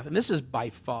fuzzy math, and this is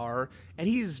by far, and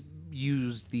he's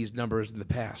used these numbers in the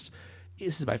past.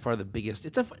 This is by far the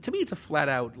biggest. To me, it's a flat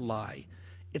out lie.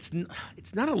 It's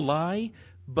not a lie,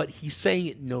 but he's saying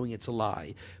it knowing it's a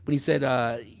lie. When he said,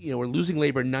 we're losing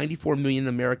labor, 94 million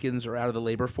Americans are out of the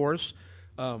labor force.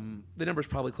 The number is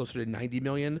probably closer to 90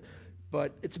 million,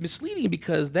 but it's misleading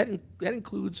because that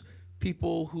includes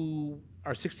people who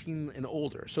are 16 and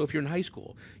older. So if you're in high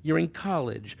school, you're in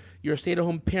college, you're a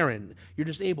stay-at-home parent, you're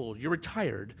disabled, you're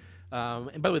retired,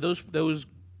 and by the way, those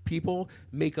people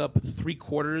make up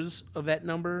 3/4 of that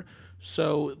number.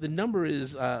 So the number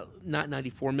is not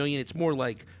 94 million; it's more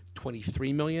like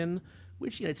 23 million.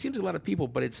 Which it seems like a lot of people,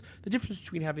 but it's the difference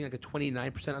between having like a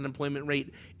 29% unemployment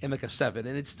rate and like a 7%, and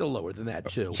it's still lower than that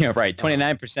too. Yeah, right.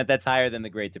 29%. That's higher than the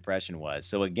Great Depression was.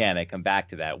 So again, I come back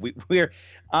to that. We're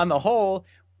on the whole,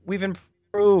 we've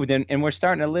improved, and we're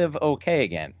starting to live okay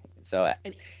again. So.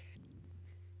 And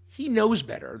he knows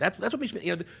better. That's what makes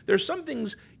me. There's some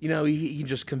things he can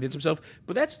just convince himself.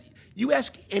 But you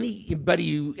ask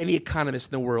anybody, any economist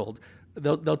in the world,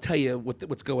 they'll tell you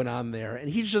what's going on there, and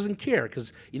he just doesn't care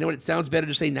because it sounds better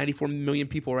to say 94 million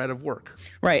people are out of work.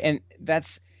 Right, and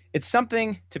it's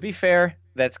something, to be fair,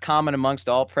 that's common amongst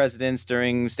all presidents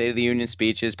during State of the Union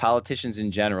speeches. Politicians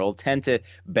in general tend to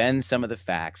bend some of the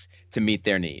facts to meet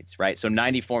their needs, right? So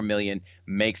 94 million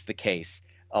makes the case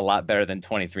a lot better than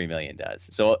 23 million does.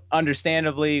 So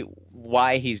understandably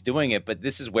why he's doing it, but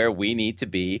this is where we need to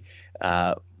be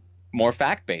more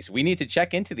fact-based. We need to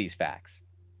check into these facts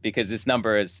because this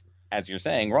number is, as you're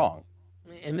saying, wrong.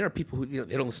 And there are people who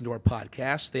they don't listen to our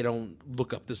podcast. They don't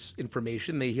look up this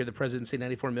information. They hear the president say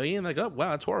 94 million. They're like, oh,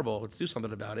 wow, that's horrible. Let's do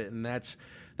something about it. And that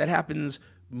happens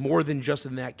more than just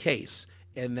in that case.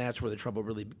 And that's where the trouble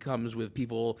really comes with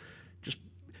people just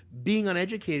being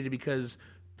uneducated because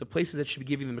the places that should be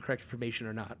giving them the correct information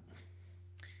are not.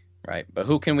 Right. But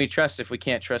who can we trust if we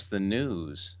can't trust the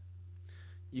news?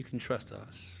 You can trust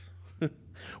us.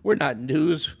 We're not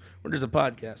news. We're just a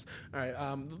podcast. All right.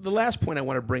 The last point I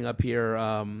want to bring up here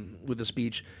with the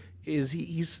speech is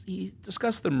he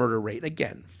discussed the murder rate.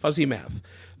 Again, fuzzy math.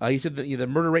 He said that the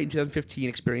murder rate in 2015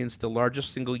 experienced the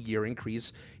largest single year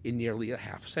increase in nearly a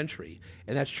half century.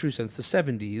 And that's true since the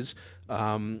 70s.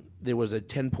 There was a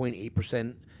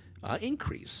 10.8%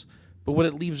 increase. But what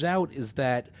it leaves out is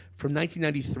that from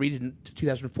 1993 to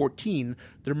 2014,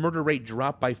 the murder rate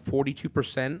dropped by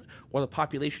 42%, while the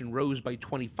population rose by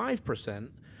 25%.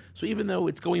 So even though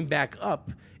it's going back up,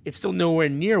 it's still nowhere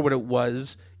near what it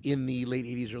was in the late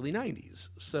 80s, early 90s.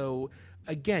 So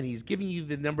again, he's giving you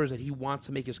the numbers that he wants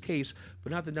to make his case,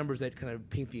 but not the numbers that kind of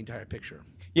paint the entire picture.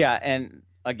 Yeah, and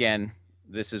again,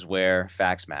 this is where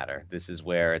facts matter. This is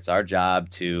where it's our job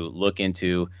to look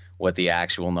into what the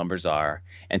actual numbers are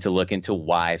and to look into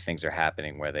why things are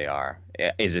happening where they are.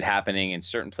 Is it happening in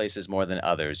certain places more than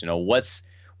others?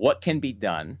 What can be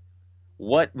done,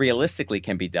 what realistically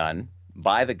can be done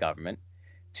by the government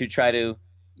to try to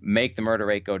make the murder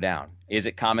rate go down? Is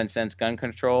it common sense gun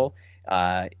control?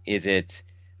 Is it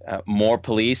more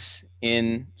police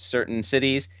in certain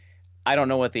cities? I don't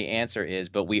know what the answer is,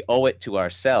 but we owe it to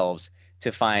ourselves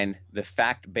to find the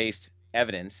fact-based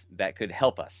evidence that could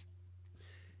help us.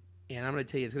 And I'm going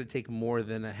to tell you, it's going to take more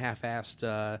than a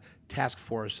half-assed task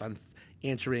force on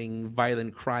answering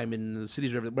violent crime in the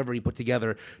cities, whatever he put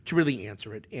together, to really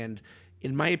answer it. And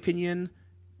in my opinion,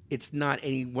 it's not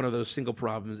any one of those single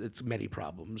problems. It's many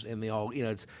problems, and they all,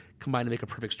 it's combined to make a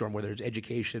perfect storm. Whether it's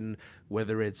education,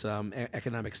 whether it's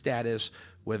economic status,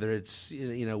 whether it's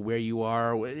where you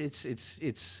are,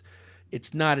 it's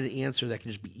not an answer that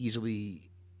can just be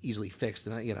easily fixed.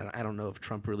 And I don't know if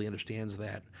Trump really understands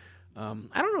that. I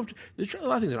don't know if there's a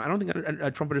lot of things. I don't think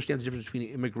Trump understands the difference between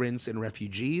immigrants and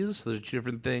refugees. Those are two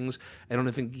different things. I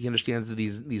don't think he understands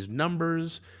these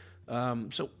numbers.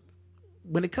 So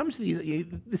when it comes to these,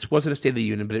 this wasn't a State of the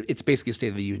Union, but it's basically a State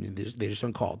of the Union. They just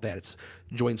don't call it that. It's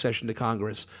a joint session to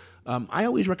Congress. I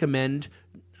always recommend.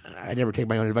 I never take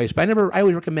my own advice, but I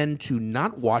always recommend to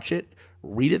not watch it.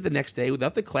 Read it the next day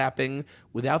without the clapping,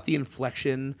 without the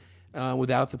inflection,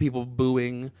 without the people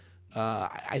booing.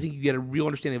 I think you get a real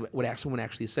understanding of what someone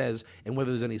actually says and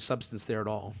whether there's any substance there at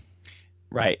all.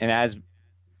 Right, and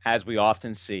as we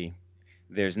often see,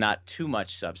 there's not too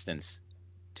much substance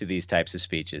to these types of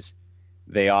speeches.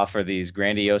 They offer these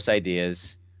grandiose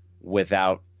ideas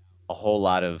without a whole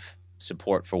lot of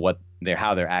support for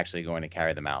how they're actually going to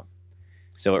carry them out.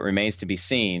 So it remains to be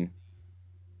seen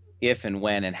if and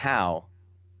when and how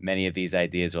many of these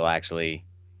ideas will actually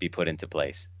be put into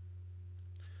place.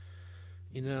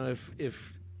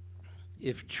 If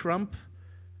Trump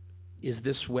is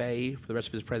this way for the rest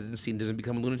of his presidency and doesn't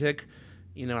become a lunatic,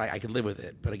 I could live with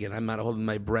it. But again, I'm not holding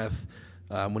my breath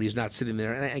when he's not sitting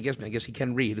there. And I guess he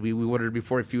can read. We wondered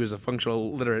before if he was a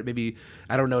functional literate. Maybe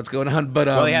I don't know what's going on. But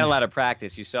well, he had a lot of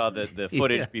practice. You saw the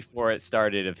footage before it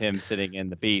started of him sitting in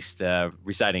the Beast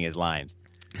reciting his lines.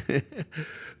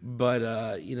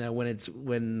 But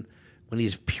when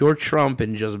he's pure Trump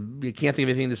and just you can't think of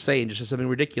anything to say and just says something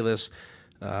ridiculous.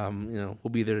 We'll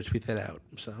be there to tweet that out.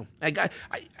 So I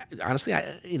honestly,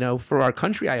 for our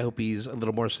country, I hope he's a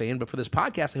little more sane. But for this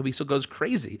podcast, I hope he still goes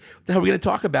crazy. What the hell are we going to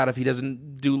talk about if he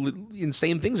doesn't do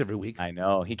insane things every week? I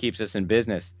know. He keeps us in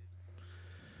business.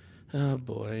 Oh,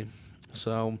 boy.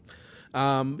 So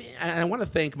I want to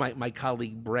thank my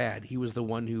colleague, Brad. He was the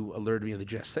one who alerted me of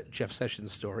the Jeff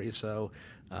Sessions story. So,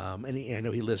 and I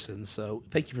know he listens. So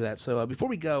thank you for that. So before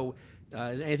we go,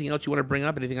 is there anything else you want to bring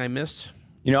up? Anything I missed?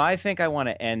 I think I want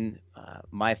to end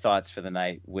my thoughts for the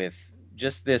night with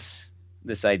just this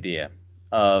idea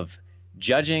of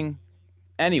judging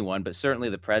anyone, but certainly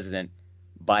the president,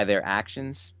 by their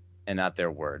actions and not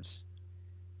their words.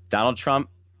 Donald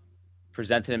Trump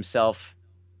presented himself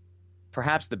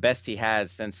perhaps the best he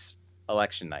has since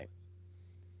election night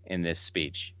in this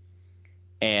speech.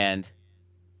 And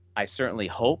I certainly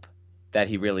hope that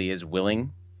he really is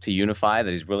willing to unify,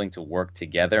 that he's willing to work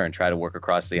together and try to work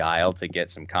across the aisle to get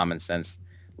some common sense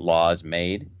laws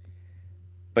made.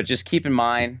 But just keep in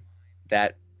mind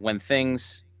that when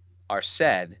things are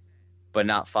said but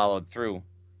not followed through,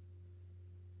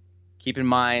 keep in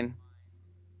mind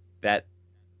that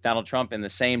Donald Trump, in the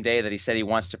same day that he said he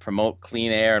wants to promote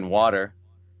clean air and water,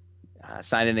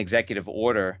 signed an executive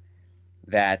order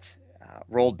that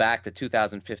rolled back the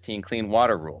 2015 Clean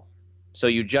Water Rule. So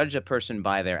you judge a person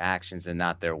by their actions and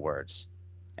not their words.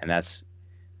 And that's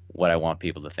what I want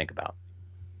people to think about.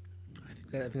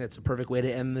 I think that's a perfect way to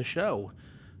end the show.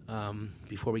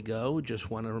 Before we go, just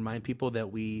want to remind people that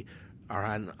we are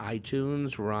on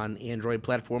iTunes, we're on Android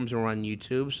platforms, and we're on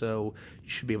YouTube. So you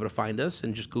should be able to find us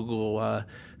and just Google,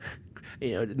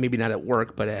 maybe not at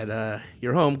work, but at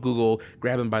your home, Google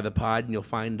Grab 'Em by the Pod, and you'll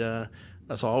find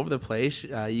us all over the place.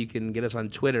 You can get us on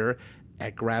Twitter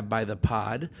at Grab by the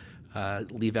Pod.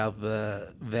 Leave out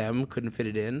the them, couldn't fit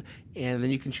it in, and then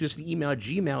you can shoot us an email at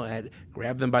Gmail at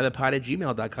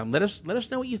grabthembythepod@gmail.com. Let us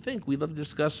know what you think. We'd love to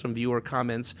discuss some viewer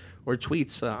comments or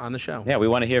tweets on the show. Yeah, we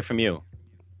want to hear from you.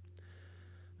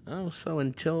 Oh, so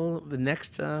until the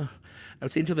next, I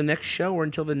would say until the next show or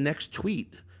until the next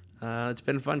tweet. It's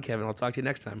been fun, Kevin. I'll talk to you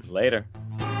next time. Later.